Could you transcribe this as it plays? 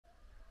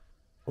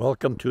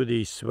Welcome to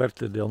the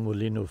Suerte del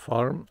Molino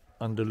farm,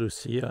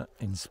 Andalusia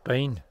in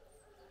Spain.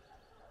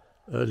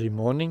 Early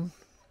morning,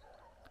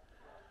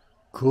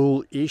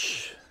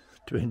 cool-ish,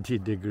 20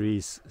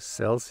 degrees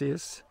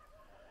Celsius.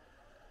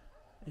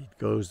 It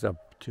goes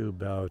up to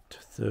about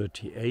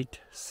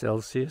 38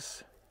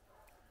 Celsius.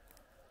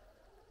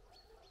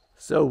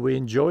 So we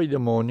enjoy the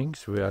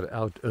mornings. We are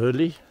out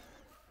early,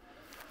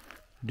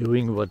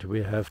 doing what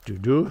we have to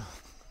do.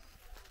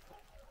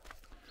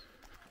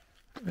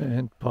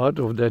 And part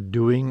of that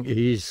doing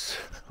is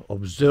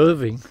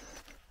observing,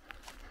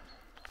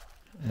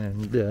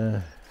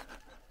 and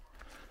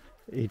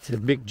it's a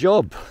big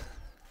job.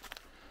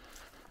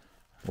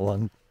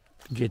 One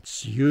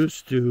gets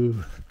used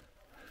to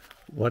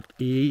what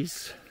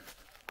is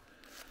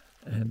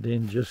and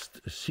then just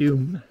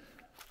assume.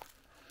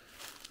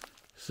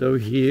 So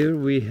here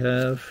we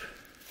have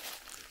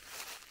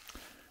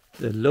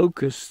the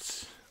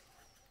locusts.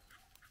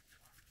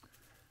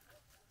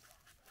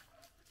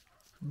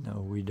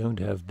 No, we don't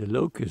have the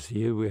locusts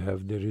here, we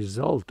have the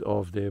result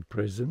of their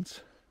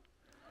presence.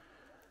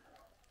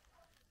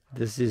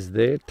 This is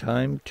their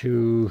time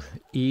to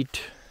eat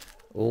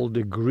all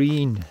the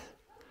green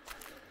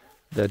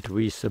that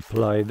we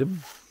supply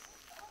them.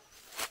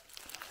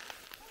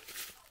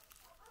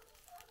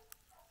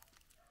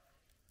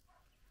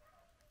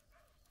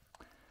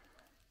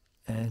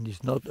 And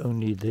it's not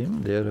only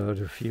them, there are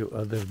a few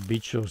other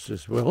bichos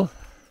as well.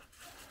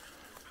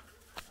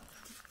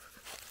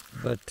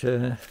 But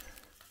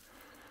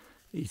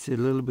it's a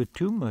little bit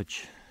too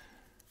much.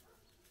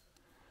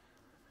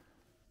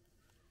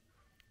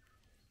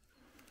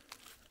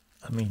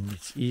 I mean,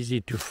 it's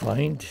easy to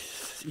find,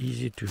 it's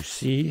easy to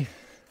see,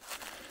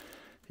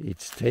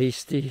 it's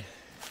tasty,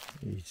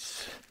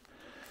 it's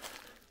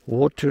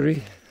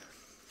watery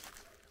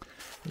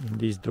in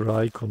these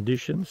dry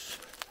conditions,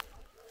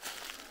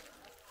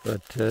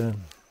 but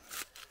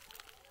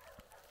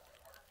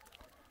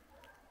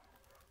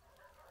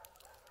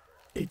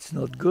it's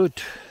not good.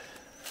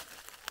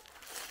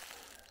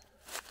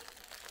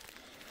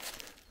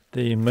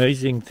 The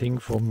amazing thing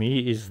for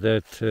me is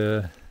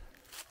that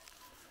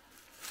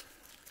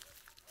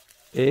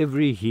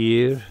every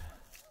year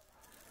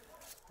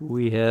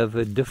we have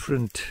a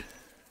different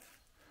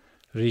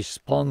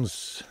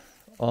response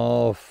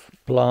of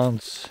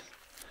plants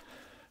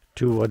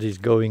to what is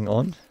going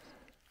on.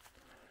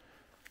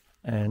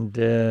 And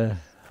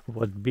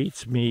what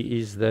beats me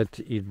is that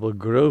it will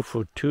grow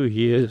for 2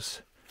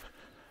 years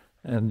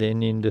and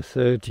then in the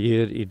 3rd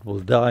year it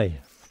will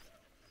die.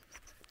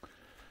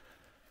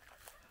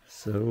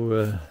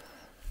 So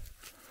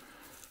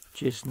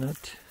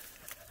chestnut,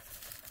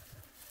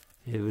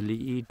 heavily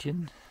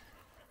eaten.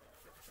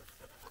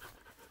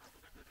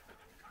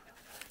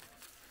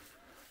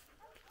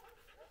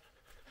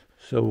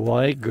 So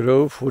why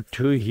grow for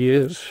 2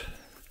 years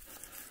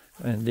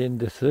and then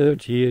the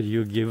 3rd year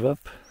you give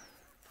up?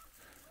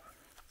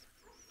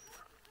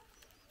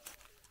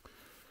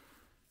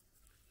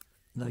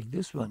 Like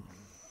this one.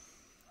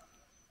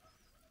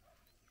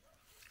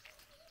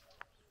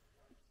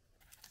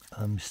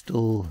 I'm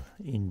still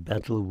in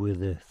battle with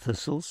the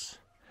thistles.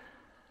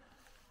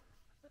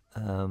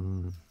 I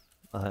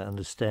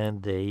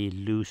understand they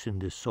loosen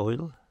the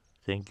soil,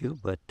 thank you,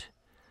 but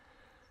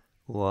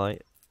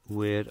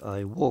where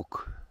I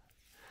walk?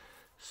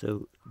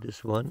 So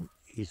this one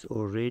is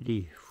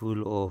already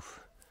full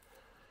of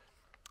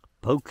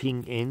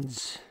poking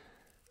ends,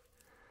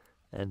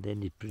 and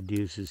then it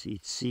produces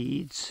its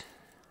seeds,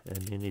 and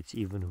then it's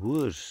even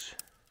worse.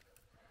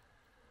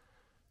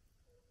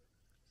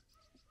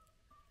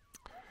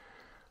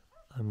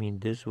 I mean,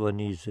 this one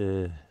is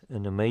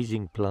an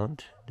amazing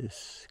plant,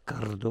 this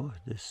cardo,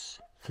 this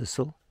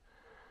thistle.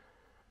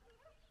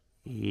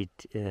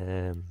 It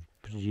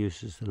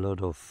produces a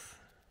lot of,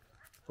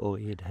 or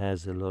it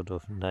has a lot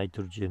of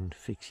nitrogen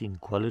fixing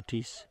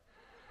qualities,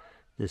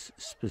 this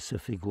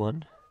specific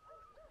one.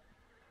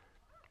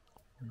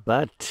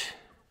 But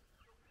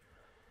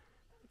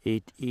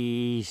it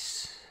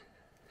is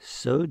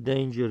so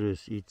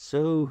dangerous, it's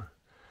so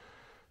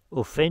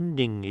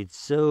offending, it's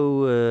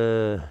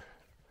so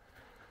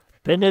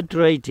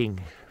penetrating,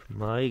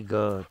 my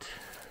God,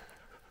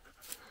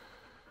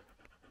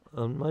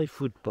 on my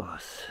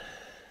footpath.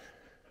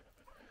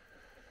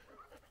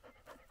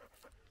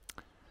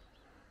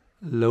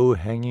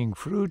 Low-hanging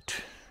fruit.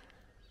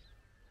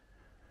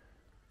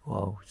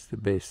 Wow, it's the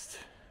best.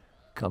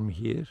 Come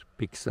here,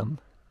 pick some,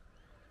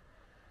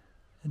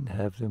 and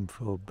have them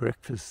for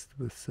breakfast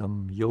with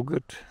some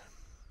yogurt.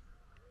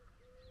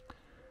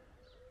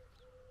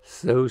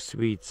 So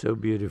sweet, so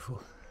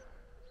beautiful.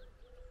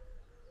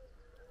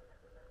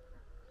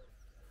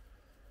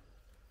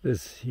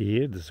 This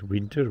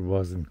winter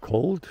wasn't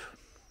cold.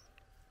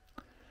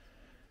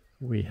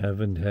 We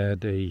haven't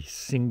had a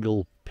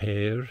single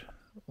pear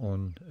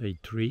on a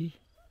tree.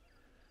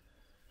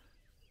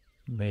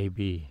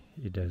 Maybe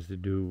it has to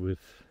do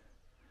with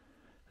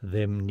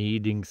them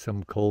needing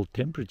some cold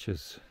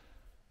temperatures.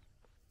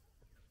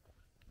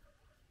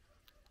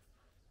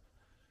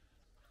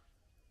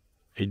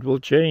 It will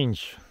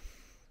change.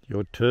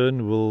 Your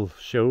turn will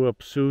show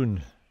up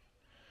soon.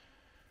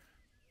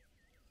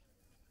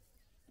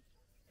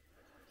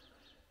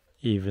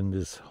 Even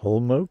this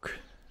holm oak,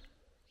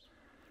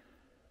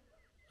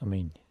 I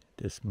mean,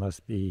 this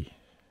must be,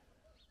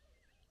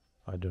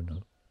 I don't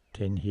know,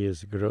 10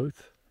 years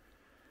growth,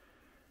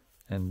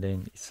 and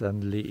then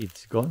suddenly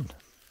it's gone.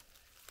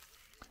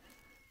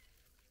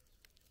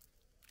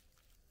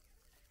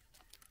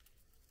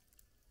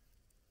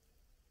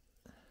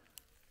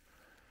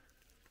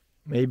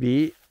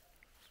 Maybe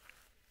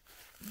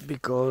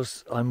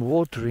because I'm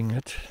watering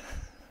it.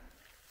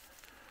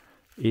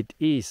 It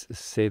is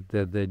said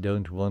that they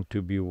don't want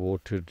to be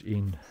watered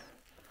in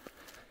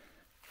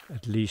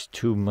at least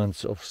 2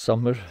 months of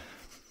summer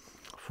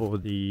for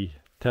the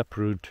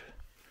taproot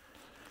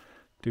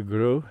to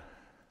grow.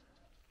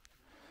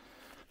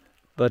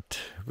 But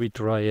we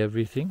try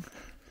everything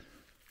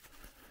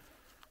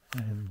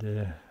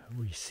and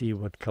we see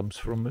what comes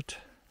from it.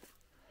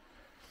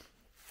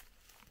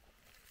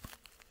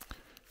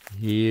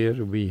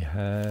 Here we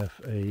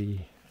have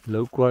a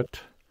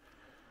loquat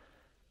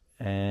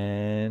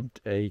and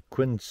a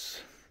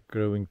quince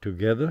growing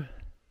together,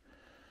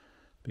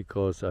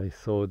 because I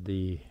thought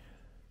the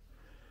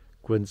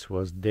quince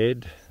was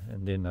dead,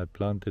 and then I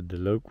planted the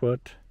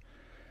loquat.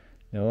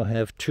 Now I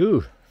have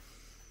two.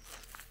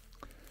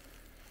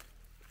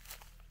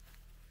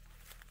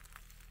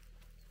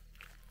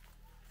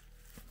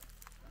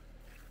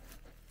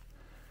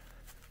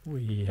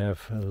 We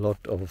have a lot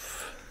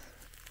of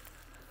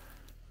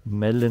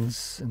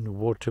melons and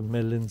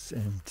watermelons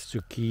and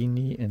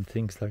zucchini and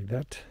things like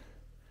that.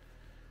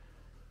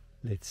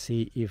 Let's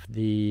see if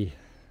the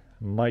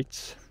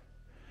mites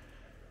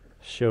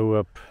show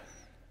up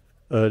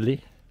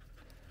early,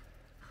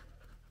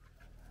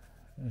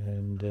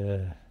 and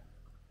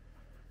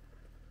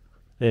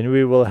then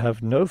we will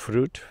have no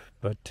fruit,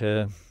 but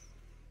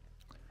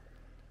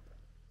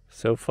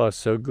so far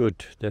so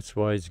good. That's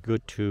why it's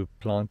good to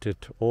plant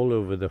it all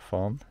over the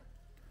farm.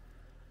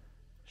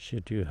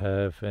 Should you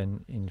have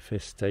an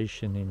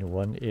infestation in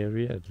one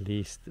area, at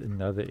least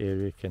another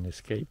area can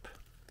escape.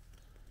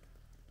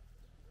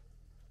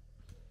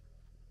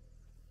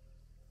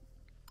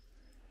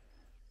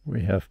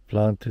 We have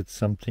planted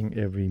something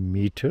every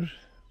meter.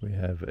 We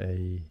have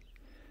a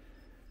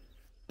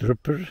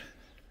dripper,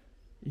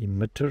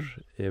 emitter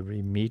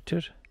every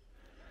meter.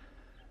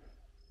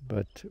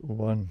 But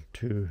 1,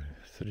 2,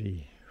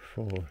 3,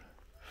 4,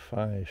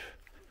 5.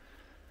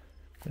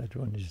 That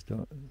one is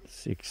done.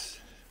 6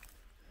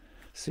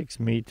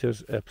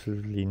 meters,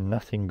 absolutely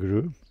nothing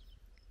grew.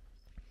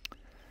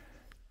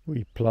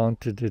 We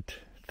planted it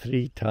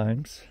 3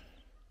 times,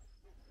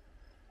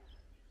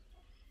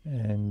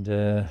 and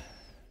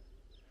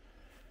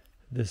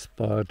this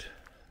part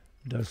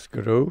does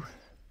grow,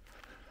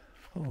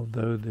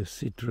 although the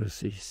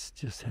citrus is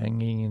just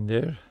hanging in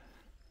there.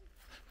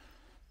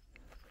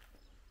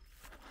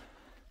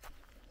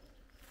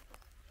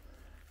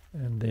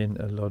 And then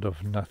a lot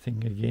of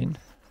nothing again.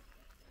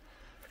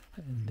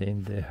 And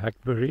then the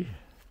hackberry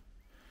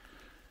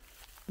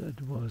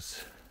that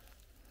was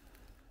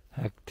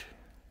hacked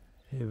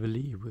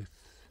heavily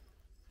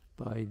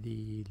by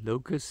the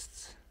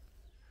locusts.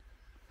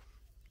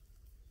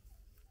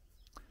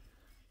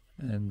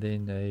 And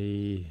then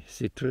a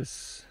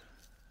citrus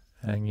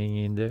hanging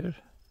in there.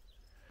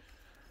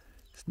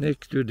 It's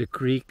next to the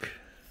creek,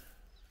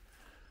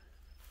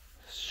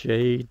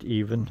 shade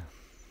even.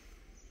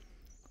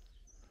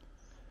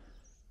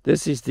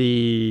 This is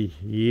the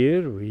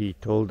year we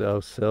told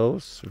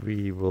ourselves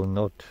we will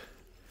not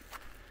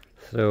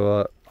throw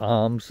our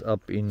arms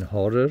up in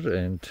horror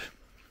and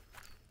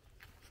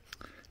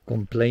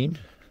complain.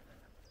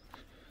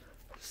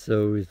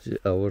 So it's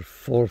our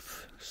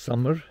 4th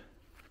summer,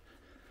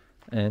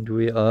 and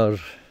we are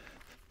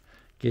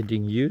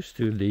getting used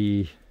to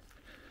the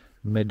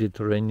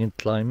Mediterranean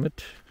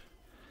climate,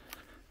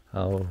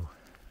 how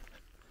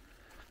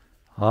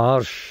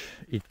harsh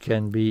it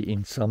can be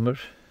in summer.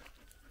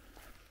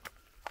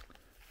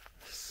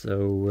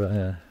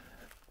 So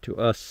to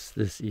us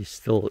this is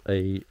still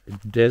a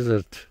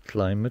desert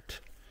climate.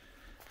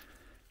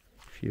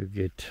 If you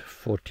get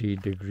 40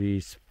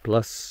 degrees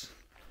plus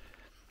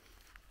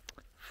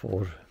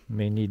for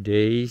many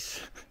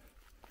days,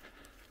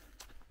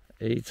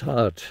 it's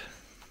hard.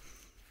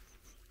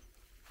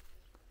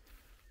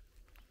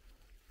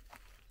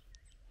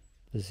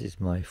 This is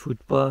my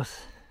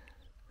footpath,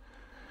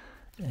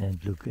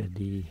 and look at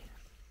the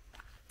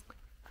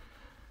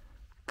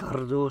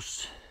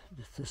cardos,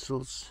 the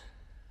thistles,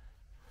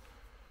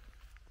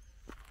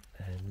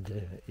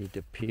 and it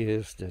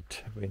appears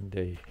that when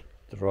they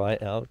dry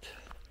out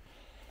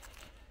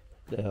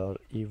they are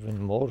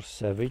even more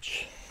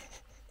savage.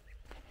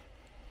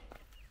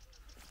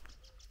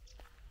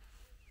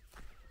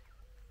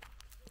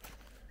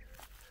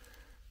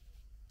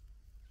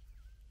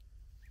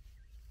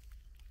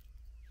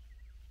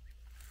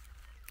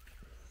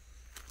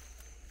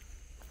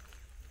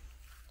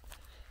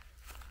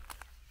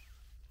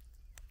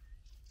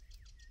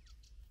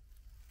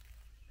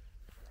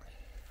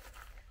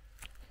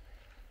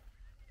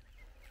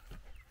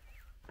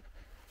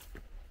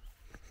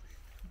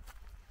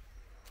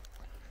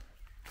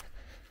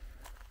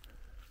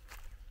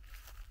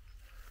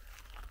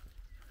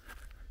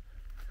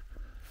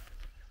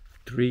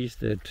 trees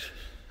that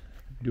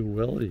do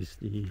well is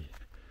the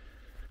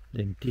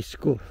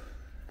lentisco,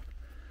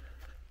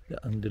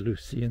 the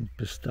Andalusian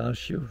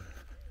pistachio.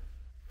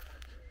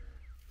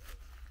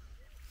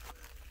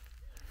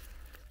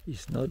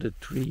 It's not a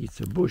tree,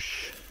 it's a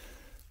bush.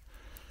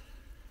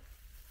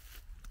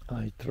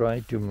 I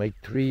try to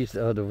make trees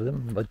out of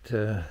them, but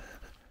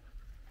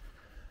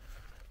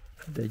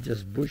they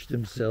just bush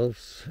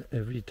themselves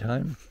every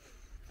time.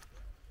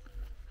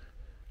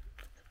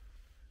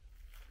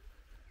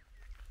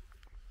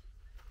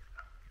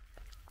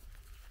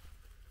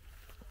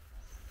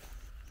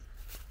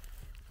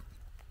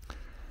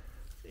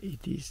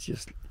 It is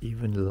just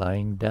even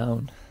lying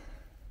down.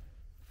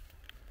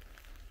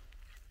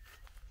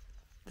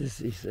 This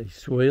is a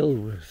swale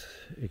with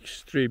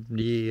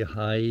extremely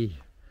high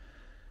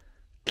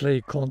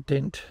clay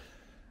content,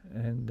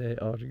 and they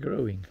are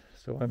growing,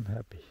 so I'm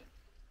happy.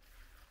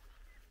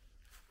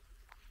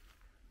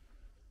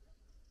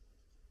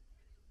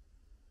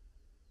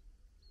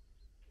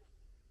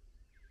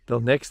 Till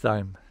next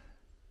time,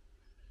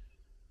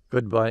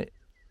 goodbye.